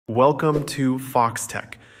Welcome to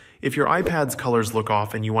Foxtecc. If your iPad's colors look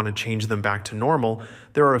off and you want to change them back to normal,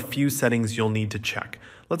 there are a few settings you'll need to check.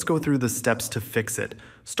 Let's go through the steps to fix it.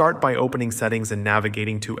 Start by opening Settings and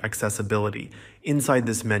navigating to Accessibility. Inside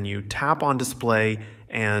this menu, tap on Display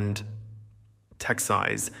and Text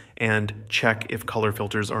Size and check if color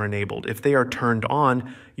filters are enabled. If they are turned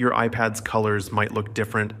on, your iPad's colors might look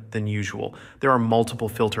different than usual. There are multiple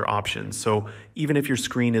filter options, so even if your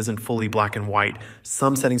screen isn't fully black and white,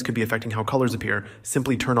 some settings could be affecting how colors appear.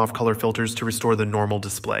 Simply turn off color filters to restore the normal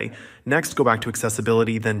display. Next, go back to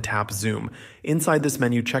Accessibility, then tap Zoom. Inside this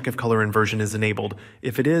menu, check if color inversion is enabled.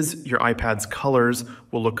 If it is, your iPad's colors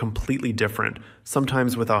will look completely different,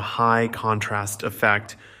 sometimes with a high contrast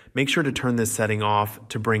effect. Make sure to turn this setting off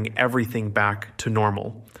to bring everything back to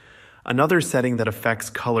normal. Another setting that affects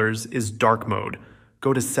colors is dark mode.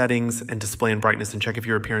 Go to Settings and Display and Brightness and check if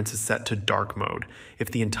your appearance is set to dark mode.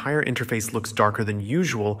 If the entire interface looks darker than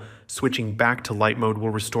usual, switching back to light mode will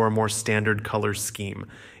restore a more standard color scheme.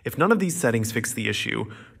 If none of these settings fix the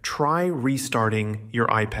issue, try restarting your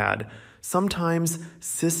iPad. Sometimes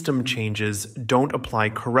system changes don't apply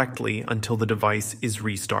correctly until the device is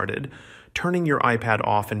restarted. Turning your iPad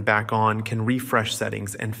off and back on can refresh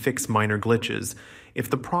settings and fix minor glitches. If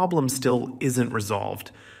the problem still isn't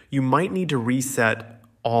resolved, you might need to reset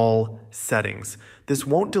all settings. This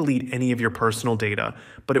won't delete any of your personal data,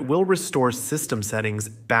 but it will restore system settings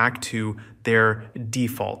back to their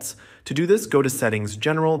defaults. To do this, go to Settings,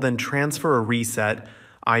 General, then transfer or reset,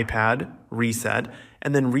 iPad, reset,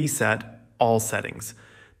 and then reset all settings.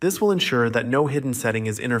 This will ensure that no hidden setting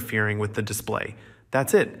is interfering with the display.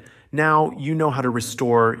 That's it. Now you know how to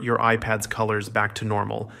restore your iPad's colors back to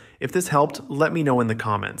normal. If this helped, let me know in the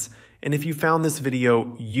comments. And if you found this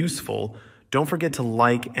video useful, don't forget to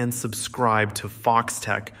like and subscribe to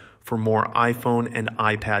Foxtecc for more iPhone and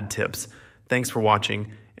iPad tips. Thanks for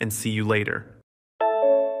watching, and see you later.